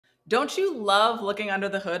Don't you love looking under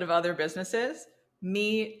the hood of other businesses?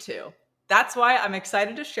 Me too. That's why I'm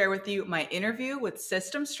excited to share with you my interview with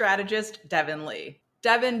system strategist Devin Lee.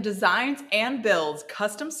 Devin designs and builds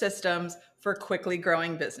custom systems for quickly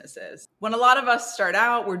growing businesses. When a lot of us start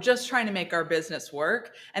out, we're just trying to make our business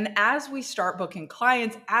work. And as we start booking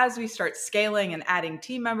clients, as we start scaling and adding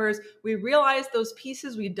team members, we realize those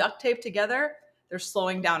pieces we duct tape together, they're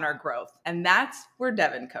slowing down our growth. And that's where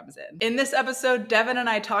Devin comes in. In this episode, Devin and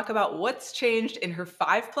I talk about what's changed in her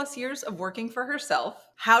 5+ years of working for herself,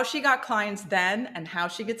 how she got clients then and how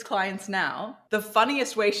she gets clients now, the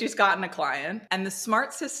funniest way she's gotten a client, and the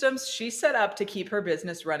smart systems she set up to keep her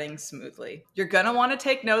business running smoothly. You're gonna wanna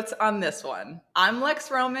take notes on this one. I'm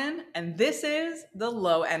Lex Roman, and this is the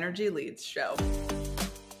Low Energy Leads Show.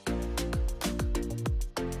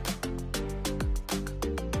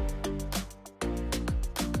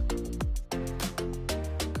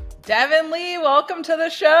 Devin Lee, welcome to the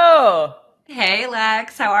show. Hey,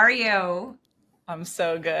 Lex, how are you? I'm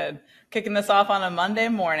so good. Kicking this off on a Monday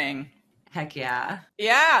morning. Heck yeah.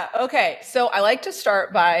 Yeah. Okay. So I like to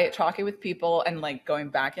start by talking with people and like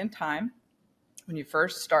going back in time when you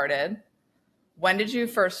first started. When did you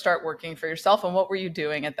first start working for yourself and what were you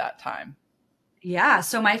doing at that time? Yeah.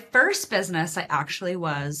 So my first business, I actually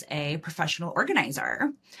was a professional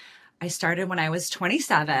organizer. I started when I was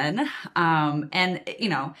 27. And,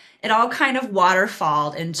 it all kind of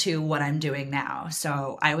waterfalled into what I'm doing now.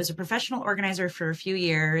 So I was a professional organizer for a few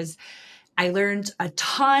years. I learned a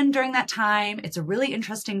ton during that time. It's a really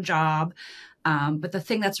interesting job. But the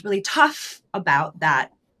thing that's really tough about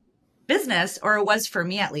that business, or it was for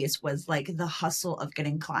me at least, was like the hustle of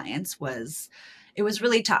getting clients it was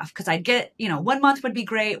really tough because I'd get, 1 month would be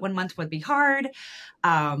great. 1 month would be hard.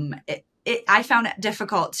 I found it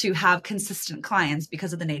difficult to have consistent clients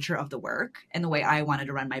because of the nature of the work and the way I wanted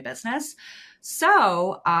to run my business.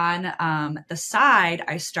 So on the side,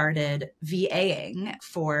 I started VAing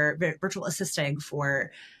for virtual assisting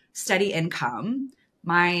for steady income.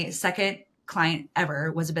 My second client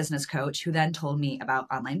ever was a business coach who then told me about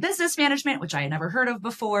online business management, which I had never heard of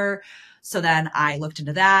before. So then I looked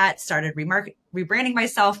into that, started rebranding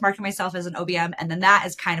myself, marketing myself as an OBM. And then that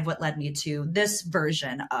is kind of what led me to this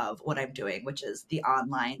version of what I'm doing, which is the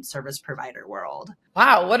online service provider world.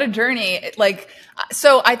 Wow, what a journey.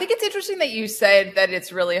 So I think it's interesting that you said that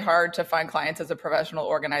it's really hard to find clients as a professional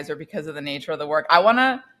organizer because of the nature of the work. I want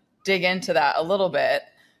to dig into that a little bit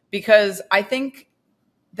because I think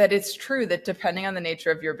that it's true that depending on the nature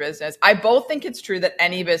of your business, I both think it's true that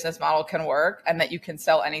any business model can work and that you can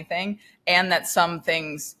sell anything and that some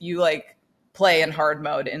things you play in hard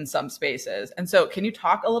mode in some spaces. And so can you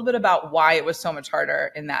talk a little bit about why it was so much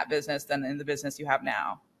harder in that business than in the business you have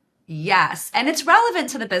now? Yes. And it's relevant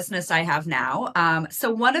to the business I have now.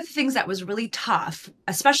 So one of the things that was really tough,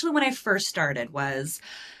 especially when I first started, was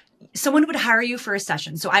someone would hire you for a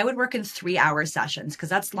session. So I would work in 3-hour sessions because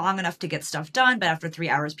that's long enough to get stuff done. But after 3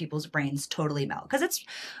 hours, people's brains totally melt because it's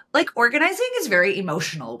like organizing is very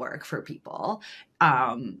emotional work for people.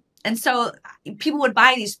 And so people would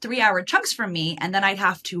buy these 3-hour chunks from me and then I'd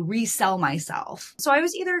have to resell myself. So I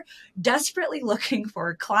was either desperately looking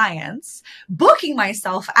for clients, booking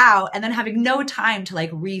myself out, and then having no time to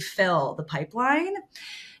refill the pipeline.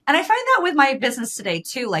 And I find that with my business today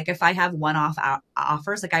too, if I have one-off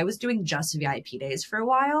offers, I was doing just VIP days for a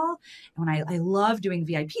while. And when I love doing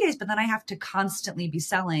VIP days, but then I have to constantly be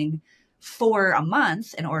selling for a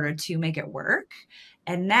month in order to make it work.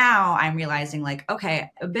 And now I'm realizing okay,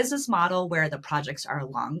 a business model where the projects are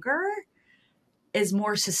longer is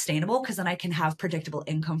more sustainable because then I can have predictable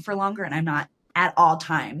income for longer and I'm not at all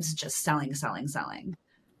times just selling.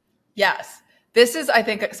 Yes. This is, I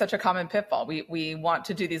think, such a common pitfall. We want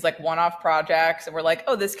to do these one-off projects and we're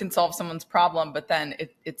oh, this can solve someone's problem, but then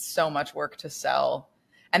it's so much work to sell.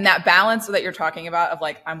 And that balance that you're talking about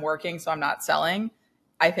of I'm working, so I'm not selling,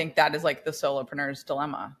 I think that is the solopreneur's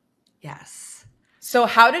dilemma. Yes. So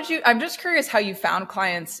I'm just curious how you found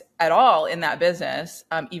clients at all in that business,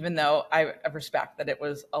 even though I respect that it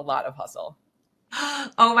was a lot of hustle.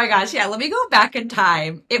 Oh my gosh. Yeah. Let me go back in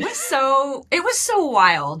time. It was so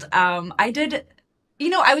wild.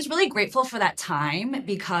 I was really grateful for that time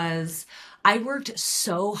because I worked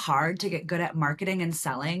so hard to get good at marketing and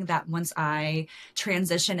selling that once I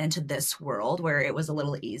transitioned into this world where it was a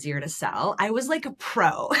little easier to sell, I was like a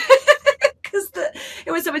pro because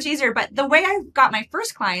it was so much easier. But the way I got my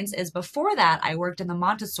first clients is before that, I worked in the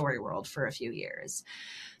Montessori world for a few years.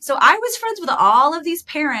 So I was friends with all of these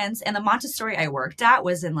parents, and the Montessori I worked at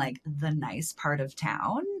was in the nice part of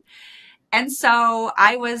town. And so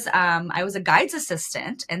I was a guide's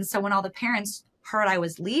assistant. And so when all the parents heard I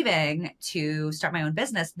was leaving to start my own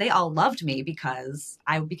business, they all loved me because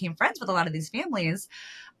I became friends with a lot of these families.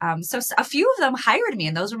 So a few of them hired me,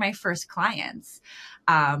 and those were my first clients.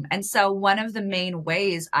 And so one of the main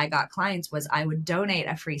ways I got clients was I would donate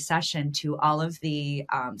a free session to all of the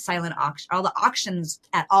silent auction, all the auctions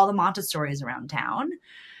at all the Montessoris around town.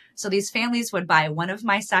 So these families would buy one of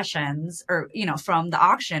my sessions or, from the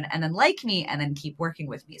auction and then like me and then keep working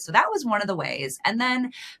with me. So that was one of the ways. And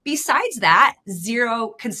then besides that, zero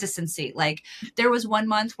consistency. Like there was one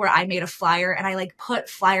month where I made a flyer and I like put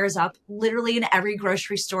flyers up literally in every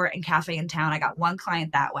grocery store and cafe in town. I got one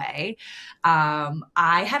client that way.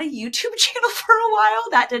 I had a YouTube channel for a while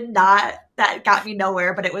that got me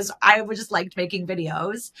nowhere, but I just liked making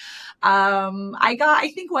videos. I got,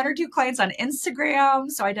 I think, one or two clients on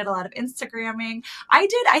Instagram. So I did a lot of Instagramming. I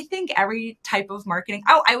think, every type of marketing.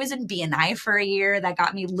 Oh, I was in BNI for a year. That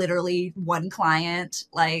got me literally one client.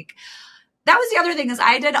 Like, that was the other thing is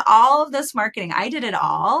I did all of this marketing. I did it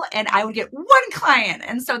all and I would get one client.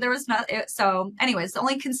 And so there was so anyways, the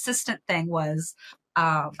only consistent thing was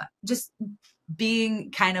just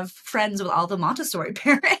being kind of friends with all the Montessori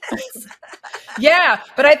parents. Yeah,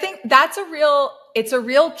 but I think it's a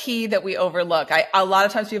real key that we overlook. A lot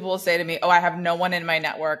of times people will say to me, "Oh, I have no one in my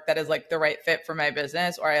network that is like the right fit for my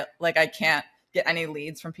business," or I can't get any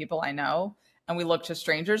leads from people I know. And we look to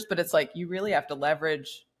strangers, but it's like you really have to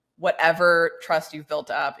leverage whatever trust you've built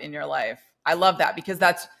up in your life. I love that because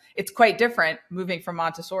it's quite different moving from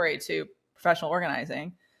Montessori to professional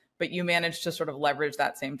organizing, but you managed to sort of leverage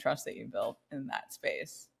that same trust that you built in that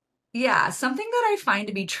space. Yeah, something that I find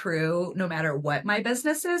to be true no matter what my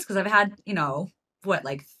business is, because I've had,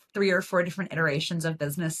 like 3 or 4 different iterations of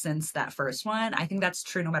business since that first one. I think that's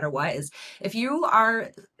true no matter what, is if you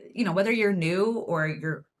are, whether you're new or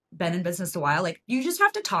you're been in business a while, like you just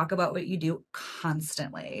have to talk about what you do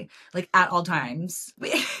constantly, like at all times.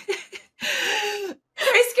 Can I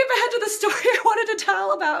skip ahead to the story I wanted to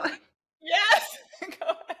tell about? Yes. Go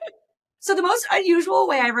ahead. So the most unusual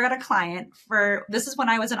way I ever got a client this is when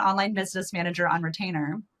I was an online business manager on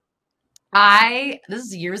retainer. This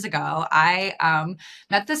is years ago. I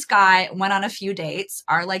met this guy, went on a few dates.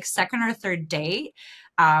 Our like second or third date,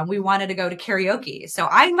 we wanted to go to karaoke. So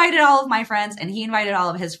I invited all of my friends and he invited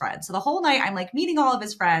all of his friends. So the whole night I'm like meeting all of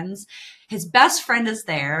his friends. His best friend is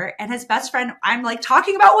there, and his best friend, I'm like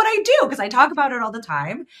talking about what I do because I talk about it all the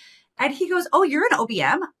time. And he goes, "Oh, you're an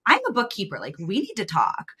OBM? I'm a bookkeeper. Like, we need to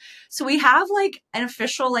talk." So we have like an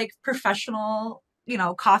official, like professional,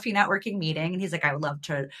 coffee networking meeting. And he's like, "I would love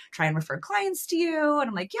to try and refer clients to you." And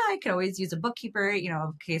I'm like, "Yeah, I could always use a bookkeeper,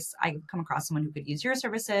 in case I come across someone who could use your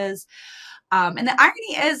services." And the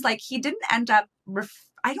irony is, like, he didn't end up,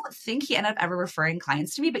 I don't think he ended up ever referring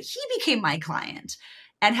clients to me, but he became my client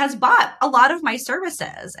and has bought a lot of my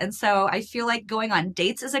services. And so I feel like going on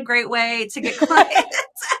dates is a great way to get clients.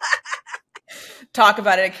 Talk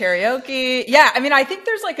about it at karaoke. Yeah. I mean, I think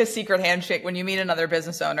there's like a secret handshake when you meet another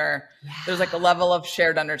business owner. Yeah. There's like a level of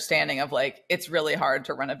shared understanding of like, it's really hard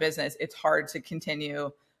to run a business. It's hard to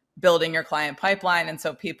continue building your client pipeline. And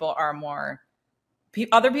so people are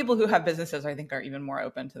other people who have businesses, I think, are even more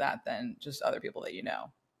open to that than just other people that you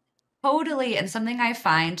know. Totally. And something I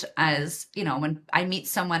find as, when I meet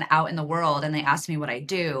someone out in the world and they ask me what I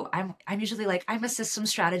do, I'm usually like, "I'm a system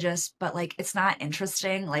strategist," but like, it's not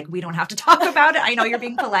interesting. Like, we don't have to talk about it. I know you're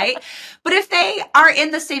being polite, but if they are in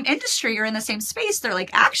the same industry or in the same space, they're like,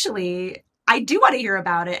 "Actually, I do want to hear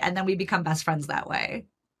about it." And then we become best friends that way.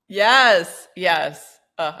 Yes. Yes.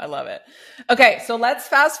 Oh, I love it. Okay. So let's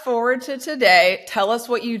fast forward to today. Tell us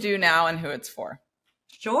what you do now and who it's for.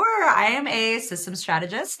 Sure. I am a system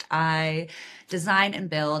strategist. I design and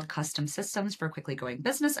build custom systems for quickly growing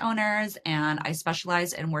business owners. And I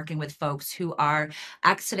specialize in working with folks who are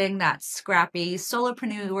exiting that scrappy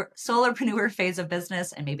solopreneur phase of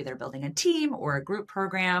business. And maybe they're building a team or a group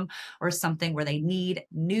program or something where they need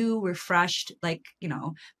new, refreshed, like,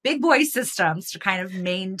 big boy systems to kind of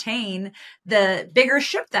maintain the bigger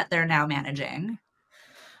ship that they're now managing.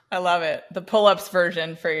 I love it. The pull-ups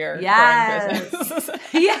version for your growing business.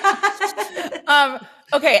 Yeah.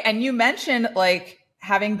 Okay. And you mentioned like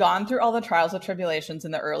having gone through all the trials and tribulations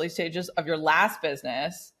in the early stages of your last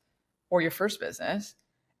business or your first business,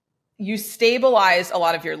 you stabilized a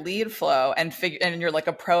lot of your lead flow and you're like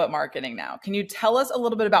a pro at marketing now. Can you tell us a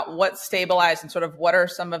little bit about what stabilized and sort of what are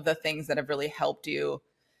some of the things that have really helped you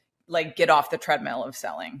like get off the treadmill of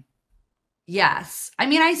selling? Yes. I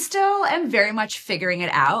mean, I still am very much figuring it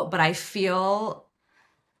out, but I feel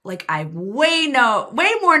like I way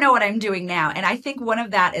more know what I'm doing now. And I think one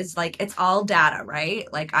of that is like, it's all data,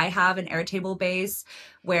 right? Like I have an Airtable base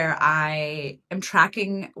where I am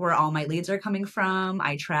tracking where all my leads are coming from.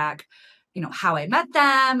 I track, how I met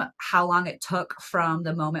them, how long it took from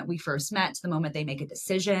the moment we first met to the moment they make a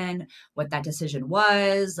decision, what that decision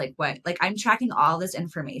was, like I'm tracking all this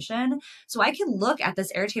information. So I can look at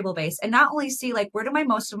this Airtable base and not only see like, where do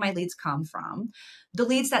most of my leads come from? The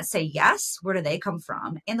leads that say yes, where do they come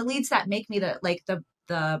from? And the leads that make me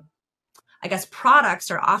the I guess products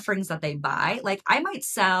or offerings that they buy. Like I might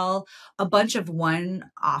sell a bunch of one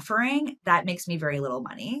offering that makes me very little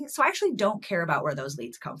money. So I actually don't care about where those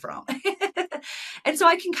leads come from. And so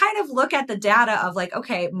I can kind of look at the data of like,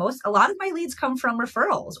 okay, a lot of my leads come from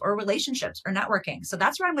referrals or relationships or networking. So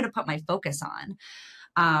that's where I'm going to put my focus on.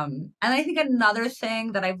 And I think another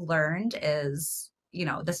thing that I've learned is,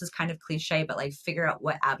 this is kind of cliche, but like figure out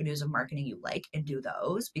what avenues of marketing you like and do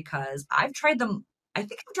those, because I've tried them. I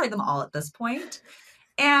think I've tried them all at this point.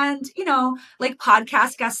 And, like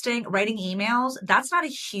podcast guesting, writing emails, that's not a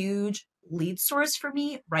huge lead source for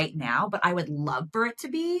me right now, but I would love for it to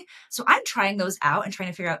be. So I'm trying those out and trying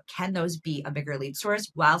to figure out, can those be a bigger lead source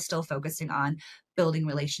while still focusing on building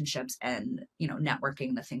relationships and,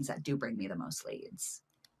 networking, the things that do bring me the most leads.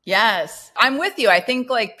 Yes, I'm with you. I think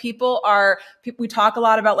like we talk a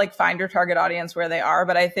lot about like find your target audience where they are,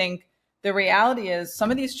 but I think the reality is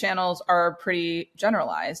some of these channels are pretty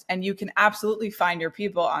generalized and you can absolutely find your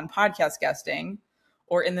people on podcast guesting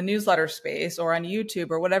or in the newsletter space or on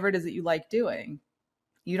YouTube or whatever it is that you like doing.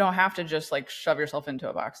 You don't have to just like shove yourself into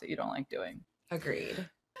a box that you don't like doing. Agreed.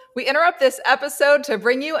 We interrupt this episode to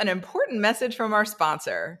bring you an important message from our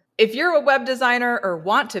sponsor. If you're a web designer or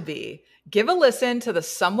want to be, give a listen to the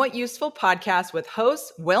Somewhat Useful podcast with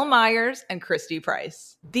hosts Will Myers and Christy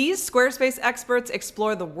Price. These Squarespace experts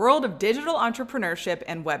explore the world of digital entrepreneurship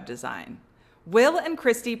and web design. Will and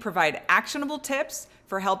Christy provide actionable tips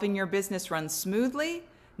for helping your business run smoothly,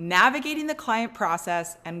 navigating the client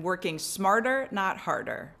process, and working smarter, not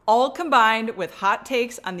harder. All combined with hot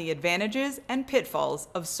takes on the advantages and pitfalls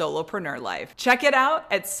of solopreneur life. Check it out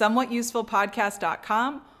at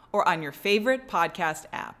somewhatusefulpodcast.com or on your favorite podcast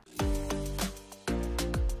app.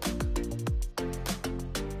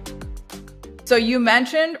 So you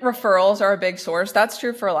mentioned referrals are a big source. That's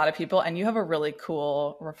true for a lot of people. And you have a really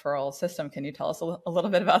cool referral system. Can you tell us a little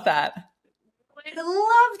bit about that? I'd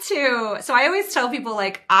love to. So I always tell people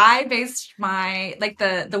like I based my, like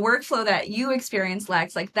the workflow that you experience,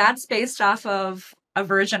 Lex, like that's based off of a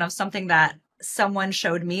version of something that someone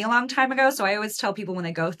showed me a long time ago. So I always tell people when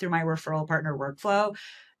they go through my referral partner workflow,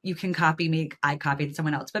 you can copy me, I copied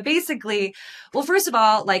someone else. But basically, well, first of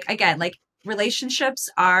all, like, again, like relationships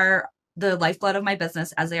are the lifeblood of my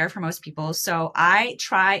business, as they are for most people. So I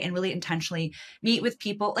try and really intentionally meet with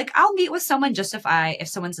people. Like I'll meet with someone just if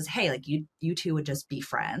someone says, hey, like you two would just be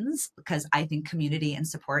friends, because I think community and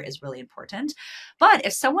support is really important. But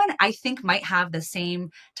if someone I think might have the same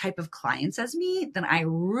type of clients as me, then I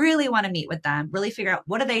really want to meet with them, really figure out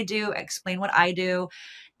what do they do, explain what I do,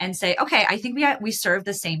 and say, okay, I think we serve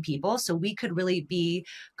the same people, so we could really be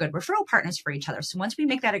good referral partners for each other. So once we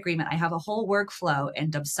make that agreement, I have a whole workflow in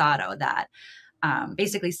Dubsado that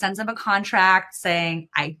basically sends them a contract saying,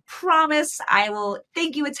 I promise I will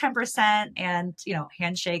thank you with 10% and,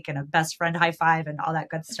 handshake and a best friend high five and all that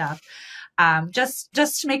good stuff. Just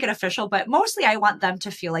to make it official, but mostly I want them to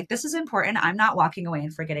feel like this is important. I'm not walking away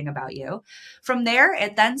and forgetting about you. From there,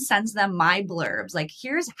 it then sends them my blurbs. Like,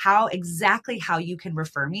 here's exactly how you can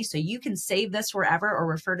refer me. So you can save this wherever or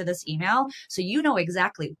refer to this email. So you know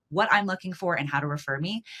exactly what I'm looking for and how to refer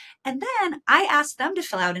me. And then I ask them to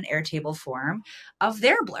fill out an Airtable form of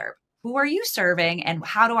their blurb. Who are you serving? And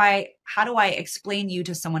how do I explain you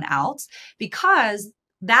to someone else? Because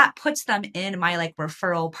that puts them in my like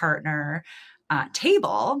referral partner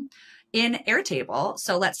table in Airtable.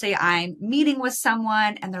 So let's say I'm meeting with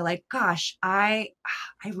someone and they're like, gosh, I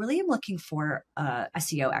really am looking for a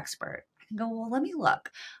SEO expert. I can go, well, let me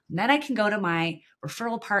look. And then I can go to my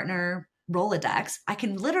referral partner Rolodex. I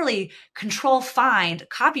can literally control find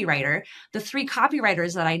copywriter. The 3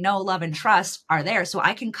 copywriters that I know, love, and trust are there. So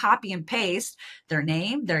I can copy and paste their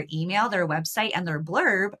name, their email, their website, and their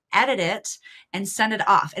blurb, edit it, and send it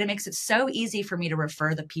off. And it makes it so easy for me to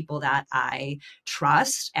refer the people that I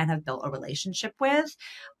trust and have built a relationship with.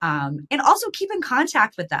 And also keep in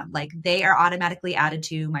contact with them. Like they are automatically added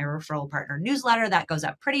to my referral partner newsletter that goes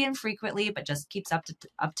up pretty infrequently, but just keeps up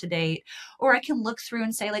to date. Or I can look through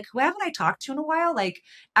and say, like, who haven't I talked to in a while. Like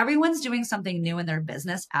everyone's doing something new in their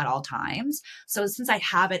business at all times. So since I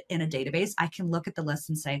have it in a database, I can look at the list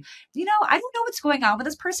and say, I don't know what's going on with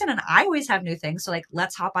this person. And I always have new things. So like,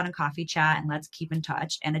 let's hop on a coffee chat and let's keep in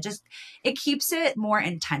touch. And it keeps it more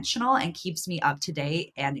intentional and keeps me up to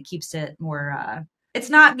date. And it keeps it more, it's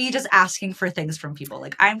not me just asking for things from people.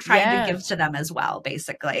 Like I'm trying to give to them as well,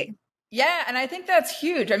 basically. Yeah, and I think that's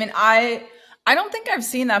huge. I mean, I don't think I've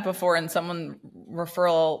seen that before in someone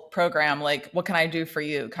referral program. Like, what can I do for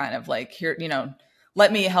you? Kind of like here,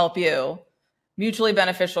 let me help you. Mutually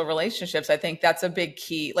beneficial relationships. I think that's a big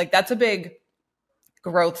key. Like that's a big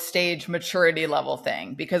growth stage maturity level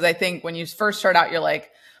thing, because I think when you first start out, you're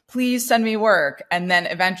like, please send me work. And then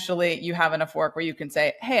eventually you have enough work where you can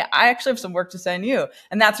say, hey, I actually have some work to send you.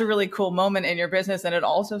 And that's a really cool moment in your business. And it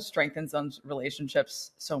also strengthens those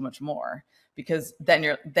relationships so much more, because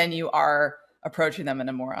then you are approaching them in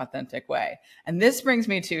a more authentic way. And this brings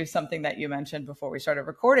me to something that you mentioned before we started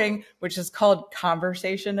recording, which is called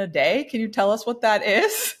conversation a day. Can you tell us what that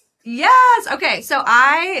is? Yes. Okay. So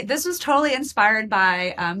this was totally inspired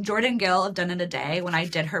by Jordan Gill of Done in a Day. When I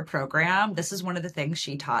did her program, this is one of the things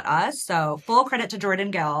she taught us. So full credit to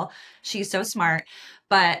Jordan Gill. She's so smart.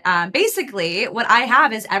 But basically what I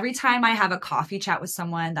have is every time I have a coffee chat with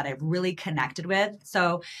someone that I've really connected with.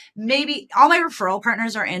 So maybe all my referral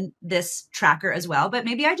partners are in this tracker as well, but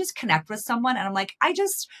maybe I just connect with someone and I'm like,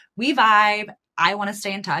 we vibe. I want to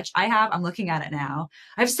stay in touch. I'm looking at it now.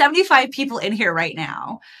 I have 75 people in here right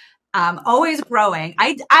now. Always growing.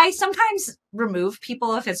 I sometimes remove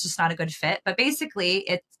people if it's just not a good fit, but basically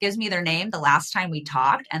it gives me their name, the last time we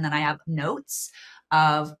talked, and then I have notes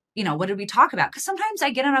of, what did we talk about? Because sometimes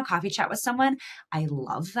I get in a coffee chat with someone, I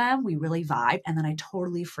love them, we really vibe, and then I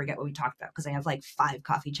totally forget what we talked about because I have like 5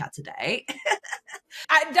 coffee chats a day.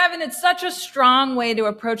 Devin, it's such a strong way to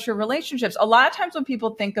approach your relationships. A lot of times when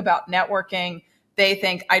people think about networking, they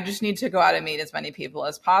think I just need to go out and meet as many people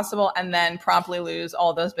as possible and then promptly lose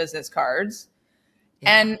all those business cards.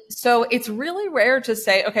 Yeah. And so it's really rare to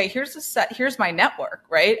say, okay, here's my network,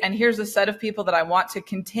 right? And here's a set of people that I want to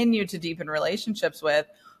continue to deepen relationships with.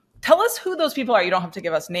 Tell us who those people are. You don't have to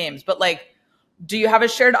give us names, but like, do you have a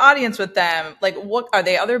shared audience with them? Like, what are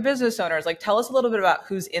they, other business owners? Like, tell us a little bit about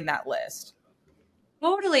who's in that list.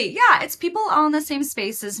 Totally. Yeah. It's people all in the same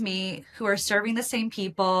space as me who are serving the same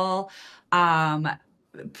people.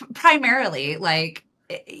 Primarily, like,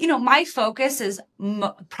 my focus is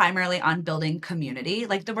primarily on building community.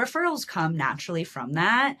 Like the referrals come naturally from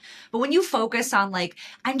that. But when you focus on like,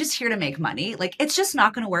 I'm just here to make money, like it's just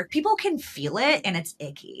not going to work. People can feel it and it's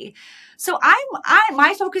icky. So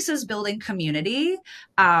my focus is building community.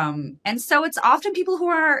 And so it's often people who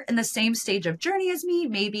are in the same stage of journey as me.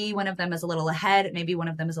 Maybe one of them is a little ahead. Maybe one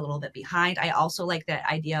of them is a little bit behind. I also like the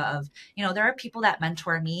idea of, there are people that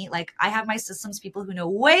mentor me. Like I have my systems people who know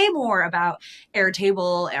way more about Airtable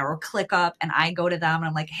or ClickUp, and I go to them and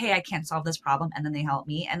I'm like, hey, I can't solve this problem. And then they help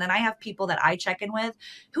me. And then I have people that I check in with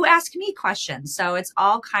who ask me questions. So it's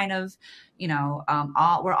all kind of,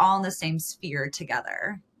 we're all in the same sphere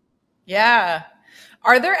together. Yeah.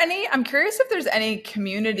 I'm curious if there's any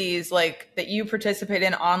communities like that you participate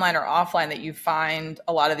in online or offline that you find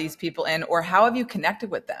a lot of these people in, or how have you connected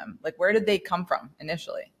with them? Like, where did they come from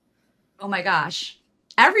initially? Oh my gosh.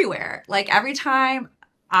 Everywhere. Like every time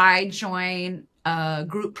I join a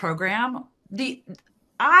group program,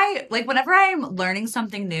 whenever I'm learning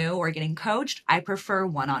something new or getting coached, I prefer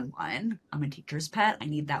one-on-one. I'm a teacher's pet. I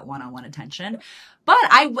need that one-on-one attention. But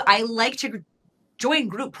I like to join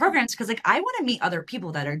group programs because like I want to meet other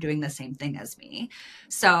people that are doing the same thing as me.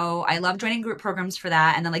 So I love joining group programs for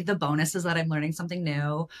that. And then like the bonus is that I'm learning something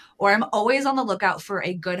new, or I'm always on the lookout for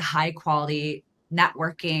a good high quality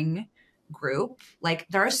networking group. Like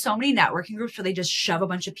there are so many networking groups where they just shove a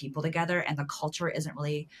bunch of people together and the culture isn't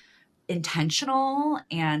really intentional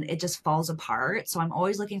and it just falls apart. So I'm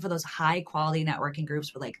always looking for those high quality networking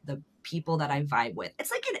groups with like the people that I vibe with.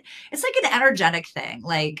 It's like an energetic thing.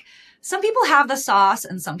 Like some people have the sauce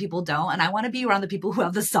and some people don't. And I want to be around the people who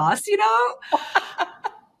have the sauce,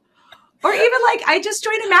 Or even like I just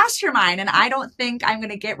joined a mastermind and I don't think I'm going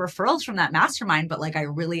to get referrals from that mastermind, but like I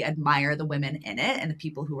really admire the women in it and the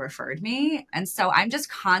people who referred me. And so I'm just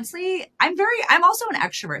constantly, I'm also an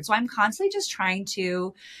extrovert. So I'm constantly just trying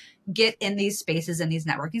to get in these spaces and these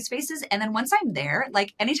networking spaces. And then once I'm there,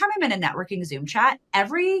 like anytime I'm in a networking Zoom chat,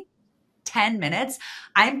 every 10 minutes,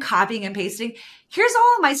 I'm copying and pasting. Here's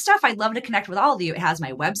all of my stuff. I'd love to connect with all of you. It has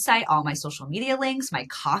my website, all my social media links, my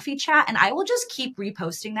coffee chat, and I will just keep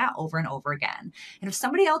reposting that over and over again. And if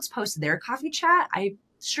somebody else posts their coffee chat, I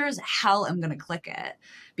sure as hell am going to click it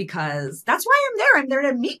because that's why I'm there. I'm there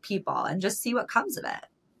to meet people and just see what comes of it.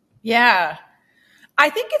 Yeah. I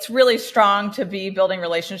think it's really strong to be building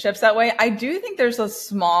relationships that way. I do think there's a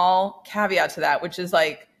small caveat to that, which is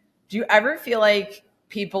like, do you ever feel like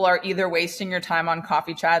people are either wasting your time on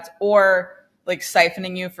coffee chats or like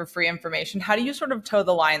siphoning you for free information? How do you sort of toe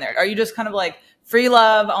the line there? Are you just kind of like free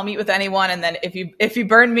love, I'll meet with anyone, and then if you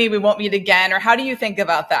burn me, we won't meet again? Or how do you think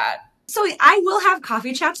about that? So I will have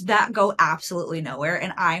coffee chats that go absolutely nowhere,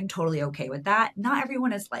 and I'm totally okay with that. Not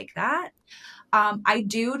everyone is like that. I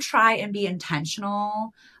do try and be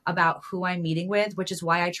intentional about who I'm meeting with, which is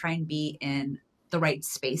why I try and be in the right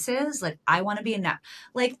spaces. Like I want to be in that,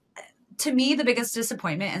 like to me, the biggest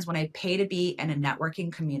disappointment is when I pay to be in a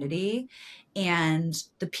networking community and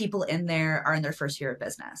the people in there are in their first year of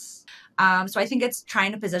business. So I think it's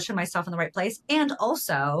trying to position myself in the right place. And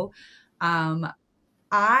also, um,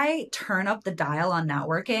 I turn up the dial on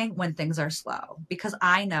networking when things are slow because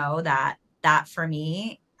I know that for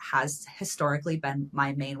me has historically been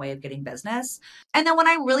my main way of getting business. And then when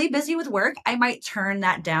I'm really busy with work, I might turn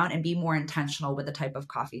that down and be more intentional with the type of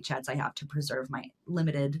coffee chats I have to preserve my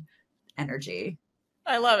limited energy.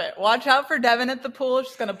 I love it. Watch out for Devin at the pool.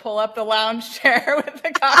 She's going to pull up the lounge chair with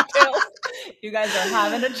the cocktails. You guys are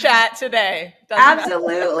having a chat today.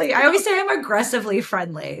 Absolutely. I always say I'm aggressively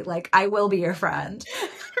friendly. Like I will be your friend.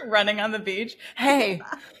 Running on the beach. Hey,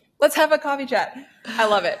 let's have a coffee chat. I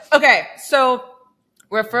love it. Okay. So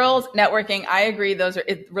referrals, networking, I agree.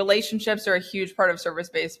 Relationships are a huge part of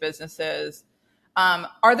service-based businesses.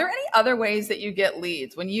 Are there any other ways that you get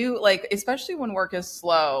leads when you like, especially when work is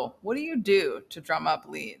slow? What do you do to drum up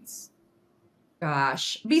leads?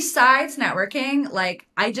 Gosh, besides networking, like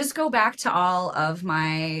I just go back to all of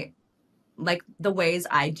my like the ways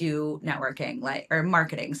I do networking, like or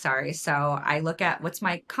marketing, sorry. So I look at what's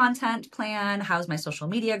my content plan, how's my social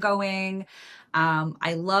media going.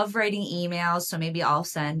 I love writing emails, so maybe I'll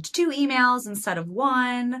send 2 emails instead of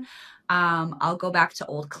one. I'll go back to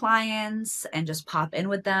old clients and just pop in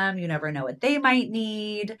with them. You never know what they might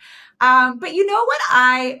need. But you know what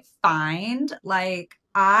I find? Like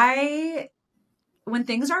when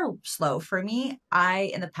things are slow for me,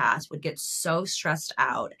 I in the past would get so stressed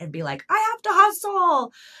out and be like, I have to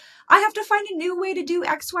hustle. I have to find a new way to do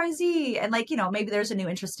XYZ. And like, maybe there's a new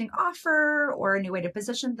interesting offer or a new way to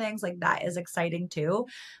position things. Like that is exciting too.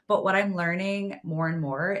 But what I'm learning more and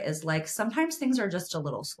more is like sometimes things are just a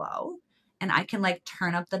little slow and I can like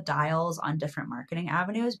turn up the dials on different marketing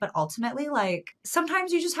avenues. But ultimately, like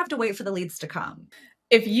sometimes you just have to wait for the leads to come.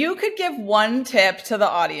 If you could give one tip to the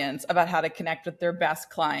audience about how to connect with their best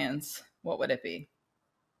clients, what would it be?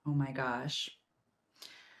 Oh my gosh.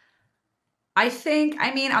 I'm just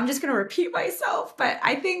going to repeat myself, but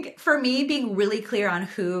I think for me, being really clear on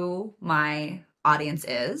who my audience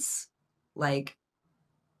is, like,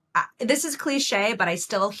 this is cliche, but I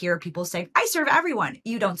still hear people saying, I serve everyone.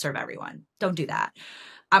 You don't serve everyone. Don't do that.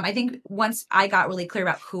 I think once I got really clear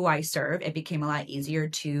about who I serve, it became a lot easier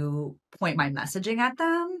to point my messaging at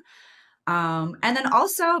them. And then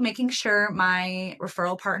also making sure my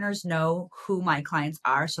referral partners know who my clients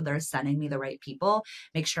are. So they're sending me the right people,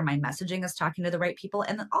 make sure my messaging is talking to the right people.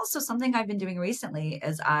 And then also something I've been doing recently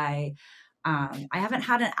is I haven't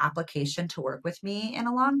had an application to work with me in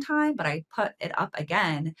a long time, but I put it up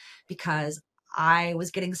again because I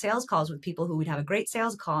was getting sales calls with people who would have a great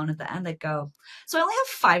sales call. And at the end, they'd go, so I only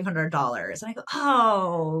have $500. And I go,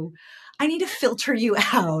 oh, I need to filter you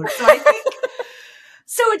out. So I think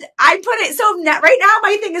so I put it, so net right now,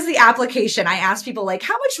 my thing is the application. I ask people like,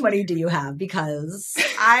 how much money do you have? Because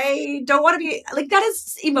I don't want to be like, that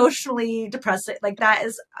is emotionally depressing. Like that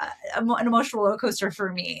is an emotional roller coaster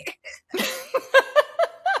for me.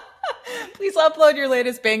 Please upload your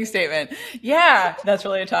latest bank statement. Yeah, that's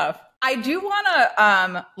really tough. I do want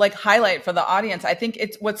to like highlight for the audience. I think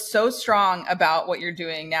it's what's so strong about what you're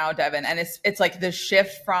doing now, Devin, and it's like the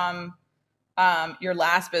shift from your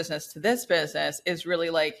last business to this business is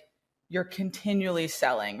really like you're continually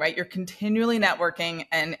selling, right? You're continually networking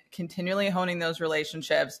and continually honing those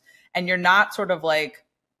relationships. And you're not sort of like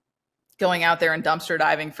going out there and dumpster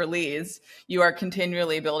diving for leads. You are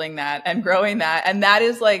continually building that and growing that. And that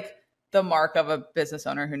is like the mark of a business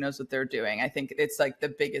owner who knows what they're doing. I think it's like the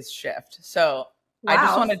biggest shift. So wow, I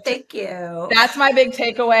just wanted to, thank you. That's my big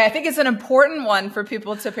takeaway. I think it's an important one for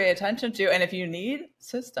people to pay attention to. And if you need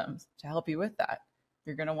systems to help you with that,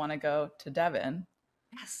 you're going to want to go to Devin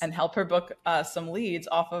and help her book some leads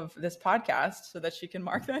off of this podcast so that she can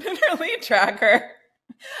mark that in her lead tracker.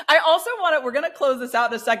 I also we're going to close this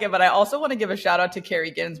out in a second, but I also want to give a shout out to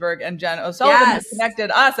Carrie Ginsberg and Jen O'Sullivan who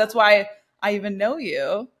connected us. That's why I even know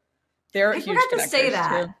you. They're huge connectors to say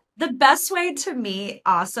that. too. The best way to meet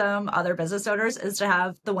awesome other business owners is to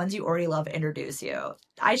have the ones you already love introduce you.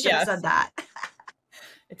 I should have said Yes. that.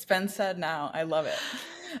 It's been said now. I love it.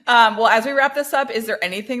 Well, as we wrap this up, is there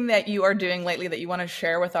anything that you are doing lately that you want to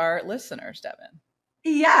share with our listeners, Devin?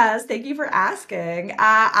 Yes, thank you for asking.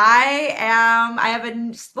 I have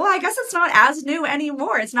a, well, I guess it's not as new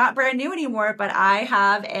anymore. It's not brand new anymore, but I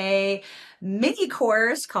have a mini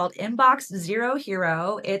course called Inbox Zero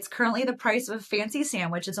Hero. It's currently the price of a fancy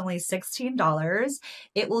sandwich. It's only $16.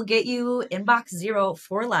 It will get you Inbox Zero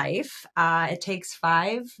for life. It takes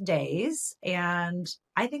 5 days, and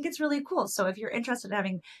I think it's really cool. So if you're interested in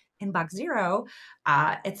having Inbox Zero,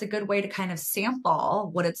 it's a good way to kind of sample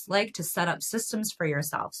what it's like to set up systems for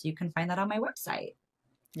yourself. So you can find that on my website.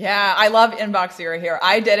 Yeah, I love Inbox Zero here.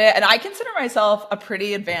 I did it, and I consider myself a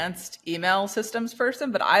pretty advanced email systems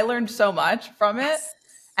person, but I learned so much from it, Yes.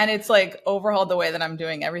 and it's like overhauled the way that I'm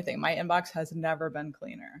doing everything. My inbox has never been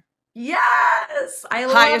cleaner. Yes, I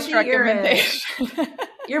love Highest to hear it. recommendation.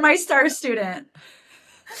 You're my star student.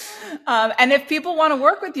 And if people want to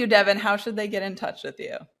work with you, Devin, how should they get in touch with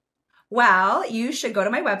you? Well, you should go to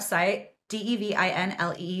my website,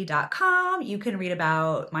 devinle.com. You can read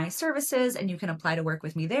about my services and you can apply to work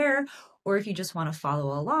with me there. Or if you just want to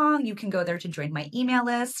follow along, you can go there to join my email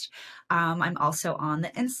list. I'm also on the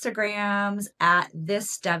Instagrams at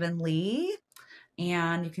this Devin Lee,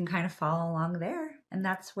 and you can kind of follow along there. And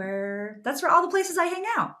that's where all the places I hang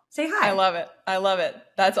out. Say hi. I love it. I love it.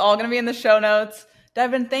 That's all going to be in the show notes.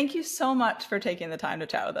 Devin, thank you so much for taking the time to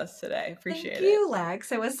chat with us today. Appreciate it. Thank you,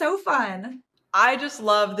 Lex. It was so fun. I just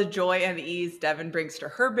love the joy and ease Devin brings to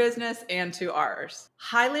her business and to ours.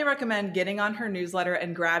 Highly recommend getting on her newsletter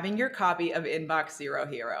and grabbing your copy of Inbox Zero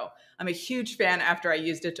Hero. I'm a huge fan after I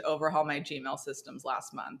used it to overhaul my Gmail systems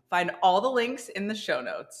last month. Find all the links in the show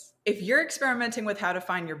notes. If you're experimenting with how to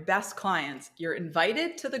find your best clients, you're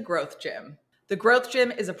invited to the Growth Gym. The Growth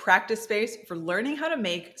Gym is a practice space for learning how to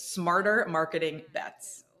make smarter marketing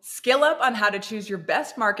bets. Skill up on how to choose your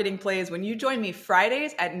best marketing plays when you join me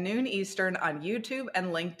Fridays at noon Eastern on YouTube and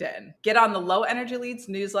LinkedIn. Get on the Low Energy Leads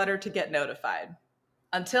newsletter to get notified.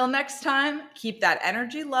 Until next time, keep that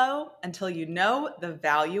energy low until you know the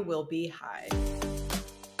value will be high.